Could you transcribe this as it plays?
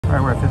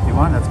Alright, we're at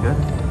 51, that's good.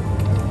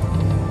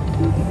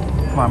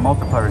 Come on,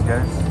 multipliers,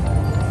 guys.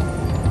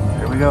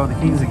 Here we go, the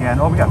kings again.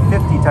 Oh, we got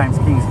 50 times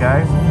kings,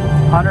 guys.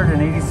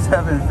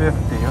 187.50.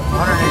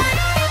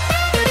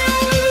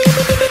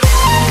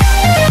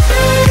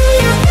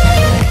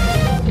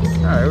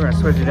 180. Alright, we're gonna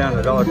switch it down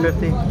to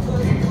 $1.50.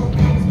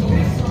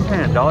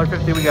 And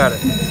 $1.50, we got it.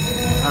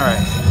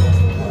 Alright.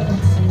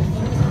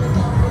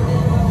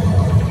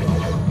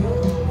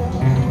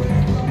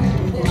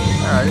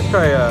 Alright, let's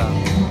try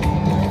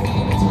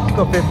let's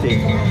go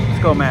 50.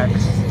 Let's go max.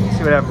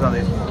 See what happens on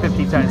these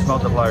 50 times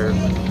multipliers.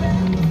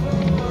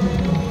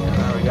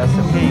 Alright, we got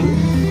some kings.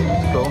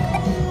 That's cool.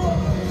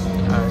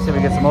 Alright, see if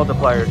we get some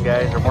multipliers,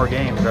 guys, or more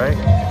games, right?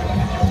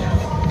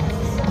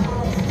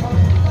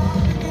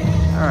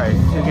 Alright,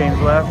 2 games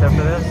left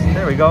after this.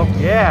 There we go.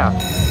 Yeah!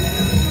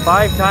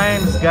 5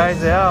 times, guys,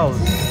 the Owls.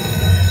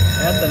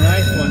 That's a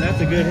nice one. That's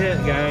a good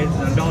hit, guys.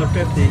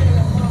 $1.50.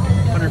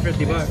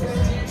 150 bucks.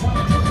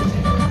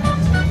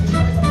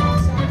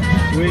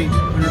 Sweet.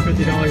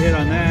 $150 hit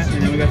on that.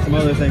 And then we got some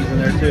other things in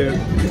there, too.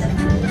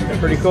 They're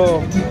pretty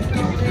cool.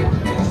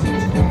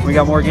 We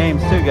got more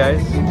games, too,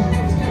 guys.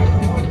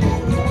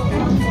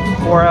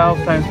 4 Owls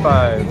times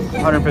 5.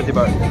 150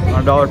 bucks. On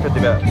a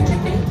 $1.50 bet.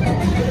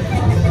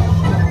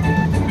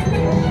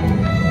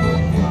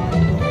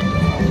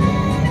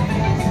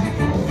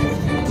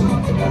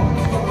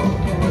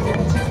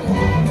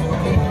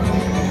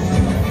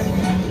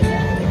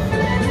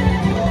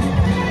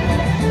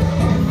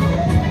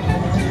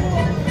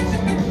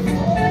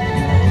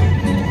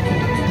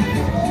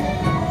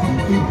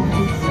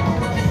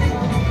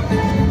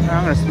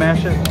 I'm gonna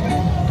smash it.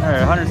 All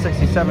right,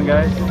 167,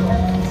 guys.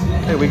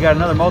 Hey, we got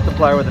another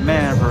multiplier with a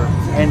man for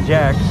and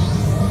jacks.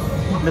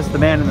 Missed the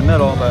man in the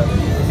middle, but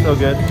still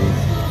good. We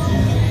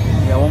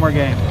got one more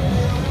game.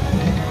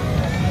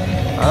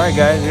 All right,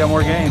 guys, we got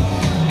more games.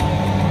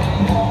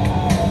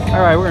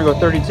 All right, we're gonna go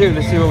 32.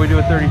 Let's see what we do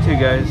with 32,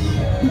 guys.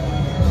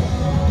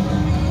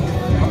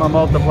 Come on,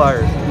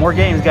 multipliers. More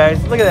games, guys.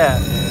 Look at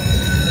that.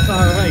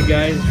 All right,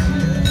 guys.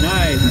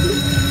 Nice.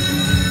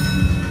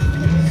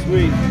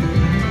 Sweet.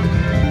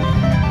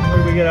 What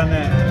did we get on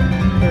that?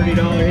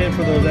 $30 hit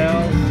for those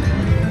Owls.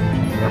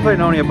 We're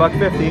putting only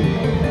 $1.50.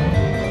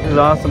 This is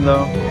awesome,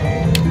 though.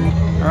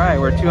 All right,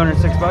 we're at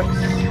 206 bucks.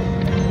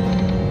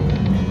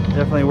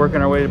 Definitely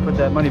working our way to put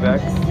that money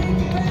back.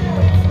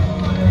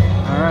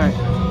 All right.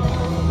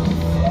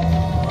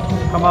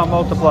 Come on,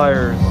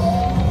 multipliers.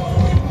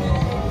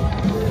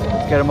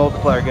 Let's get a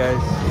multiplier,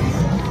 guys.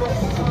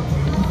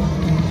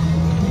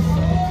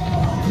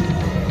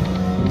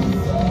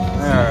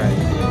 All right.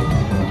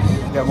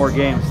 Got more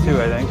games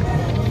too, I think.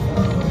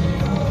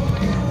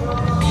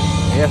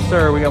 Yes,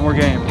 sir, we got more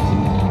games.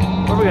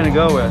 What are we gonna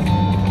go with?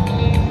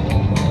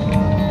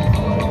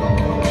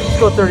 Let's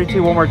go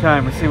 32 one more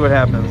time and see what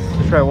happens.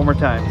 Let's try it one more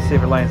time, see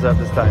if it lines up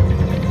this time.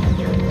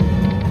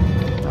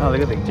 Oh,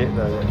 look at the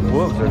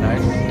wolves are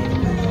nice.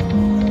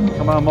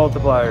 Come on,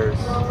 multipliers.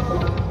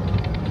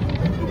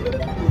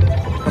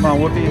 Come on,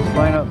 whoopies,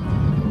 line up.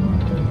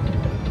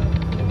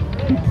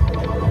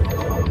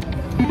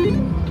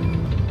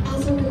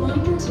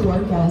 To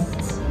our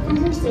guests, for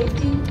your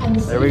safety and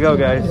the there we go,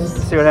 guys.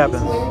 Let's see what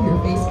happens.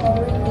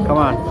 Come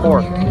on,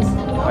 4.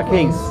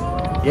 Kings.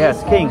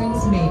 Yes, king.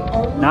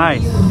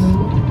 Nice.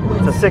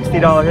 It's a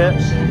 $60 hit.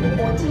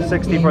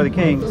 60 for the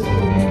kings.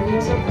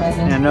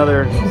 And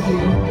another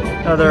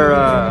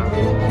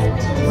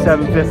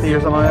 $7.50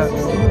 or something like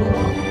that.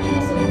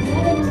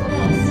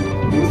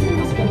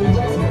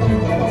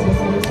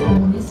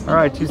 All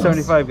right,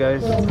 275,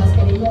 guys.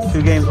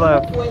 2 games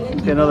left.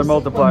 Let's get another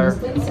multiplier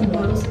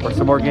for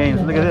some more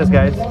games. Look at this,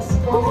 guys.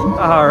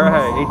 All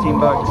right, 18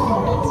 bucks.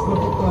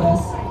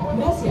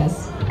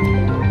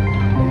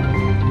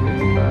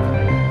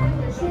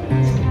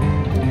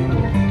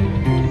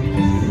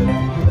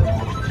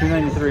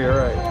 $293. All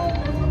right.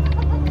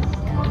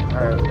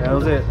 All right, that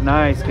was it.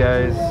 Nice,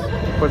 guys.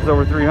 Puts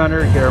over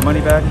 300. Get our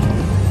money back.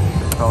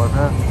 $6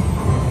 bet.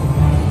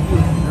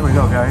 There we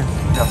go, guys.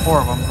 We got 4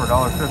 of them for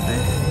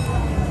 $1.50.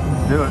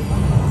 Do it.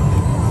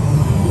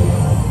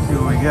 See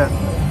what we get.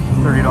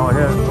 $30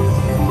 hit.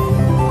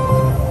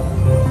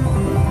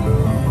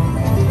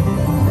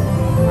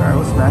 Alright,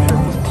 we'll smash it.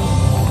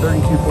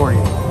 32.40.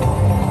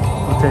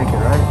 We'll take it,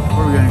 right? What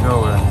are we gonna go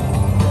with?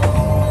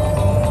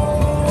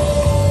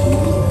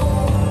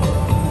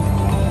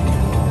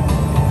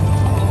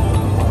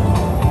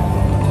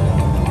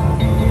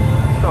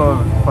 Let's go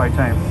 5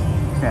 times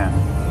 10.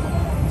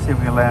 See if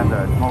we can land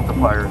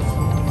multipliers.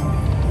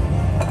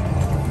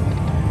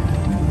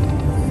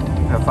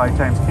 Got 5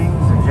 times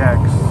kings and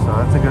jacks, so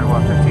that's a good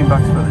one. 15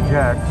 bucks for the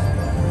jacks,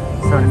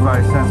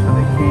 75 cents for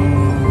the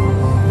kings,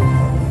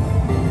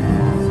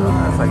 and so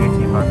that's like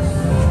 18 bucks.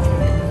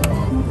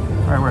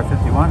 All right, we're at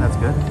 51. That's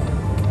good.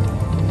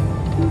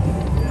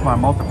 Come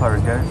on,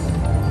 multipliers, guys.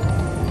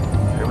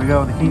 Here we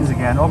go, the kings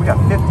again. Oh, we got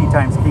 50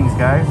 times kings,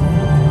 guys.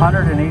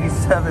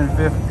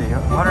 187.50.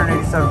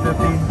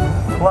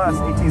 187.50 plus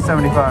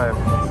 18.75.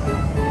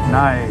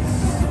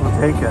 Nice. We'll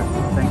take it.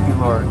 Thank you,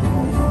 Lord.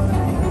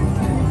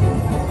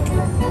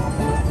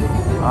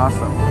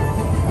 Awesome.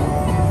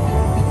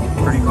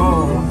 Pretty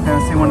cool.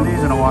 Haven't seen one of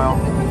these in a while.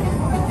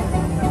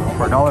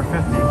 For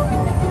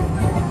 $1.50.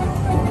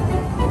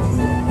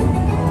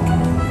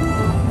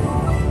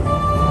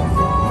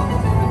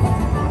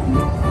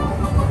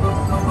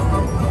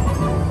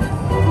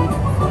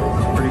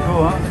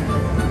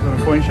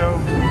 Coin show.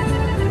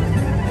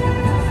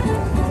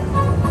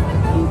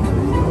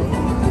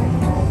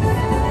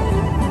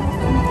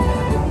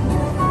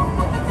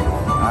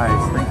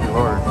 Nice, thank you,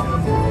 Lord.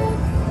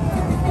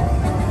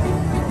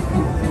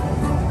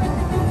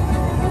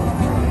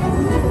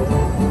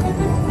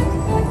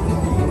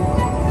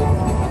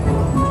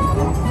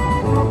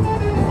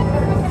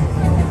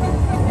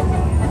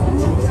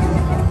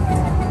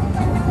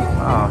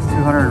 Wow, it's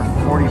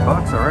 240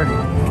 bucks already.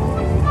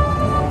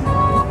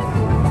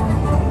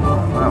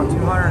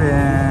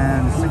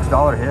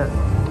 $206 hit.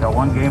 Got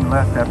one game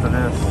left after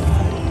this.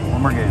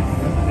 One more game.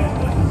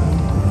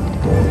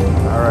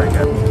 Alright,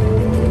 guys.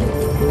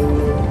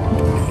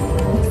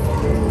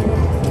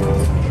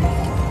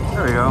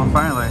 There we go,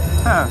 finally.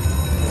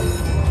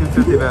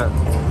 250 bet.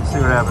 Let's see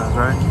what happens,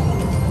 right?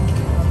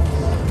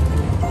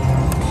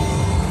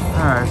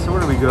 Alright, so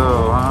where do we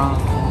go, huh?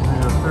 We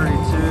go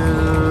 32.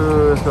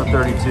 Let's go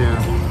 32.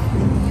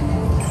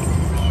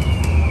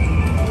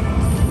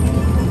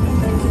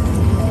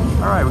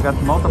 Alright, we got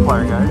the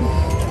multiplier, guys.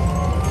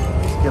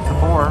 Let's get the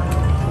 4.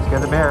 Let's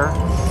get the bear.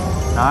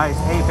 Nice.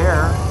 Hey,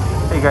 bear.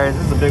 Hey, guys,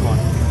 this is a big one.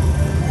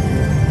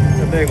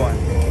 It's a big one.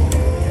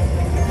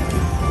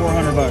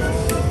 400 bucks.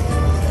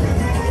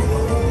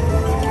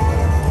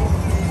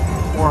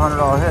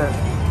 $400 hit.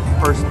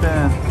 First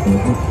spin.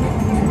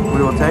 We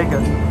will take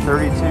it.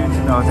 32.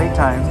 No, it's 8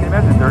 times. Can you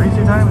imagine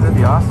 32 times? That'd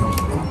be awesome.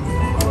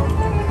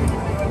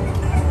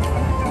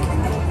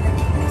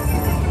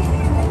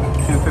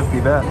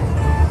 $250 bet.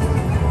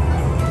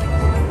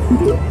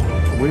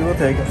 We will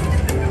take it,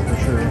 for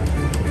sure.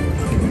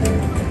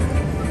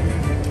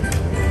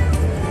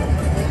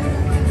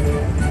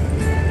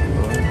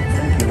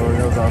 Thank you, Lord.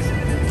 That was awesome.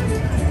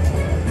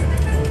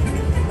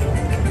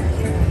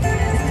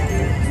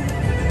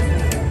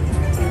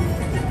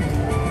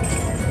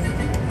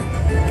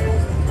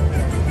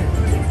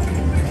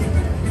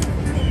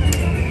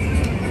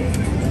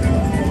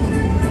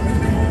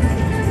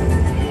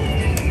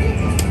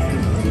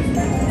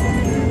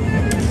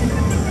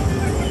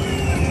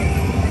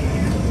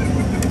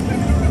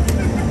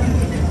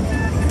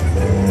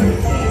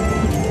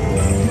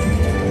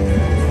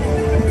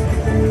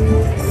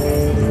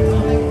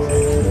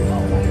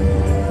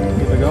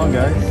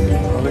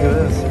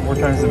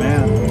 Times the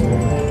man.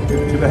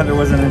 Too bad there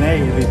wasn't an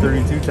 8. It'd be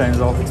 32 times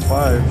all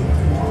 5.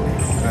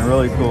 And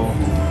really cool.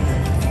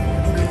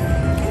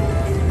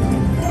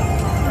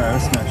 Alright,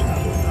 let's smash it.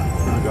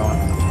 Where are we going?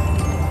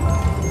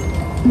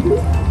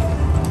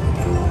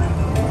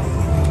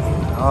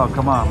 Oh,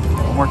 come on.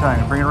 One more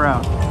time. Bring it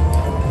around.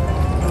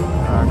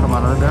 Come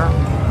on, another there.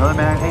 Another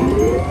man. 8.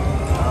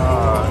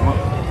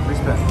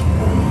 Respin.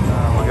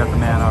 We got the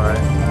man,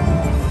 alright.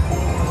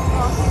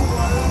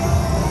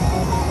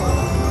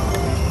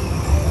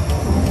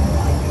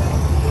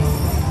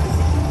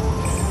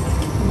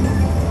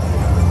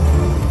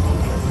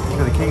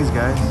 Kings,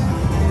 guys.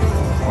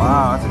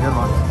 Wow, that's a good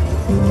one.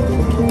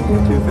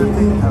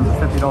 250. That was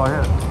a $50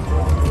 hit.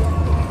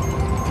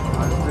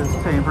 It's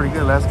paying pretty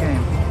good last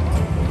game.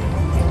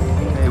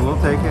 Hey,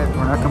 we'll take it.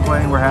 We're not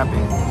complaining. We're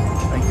happy.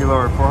 Thank you,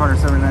 Lord.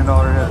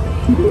 $479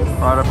 hit.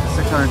 Brought up to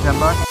 610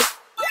 bucks.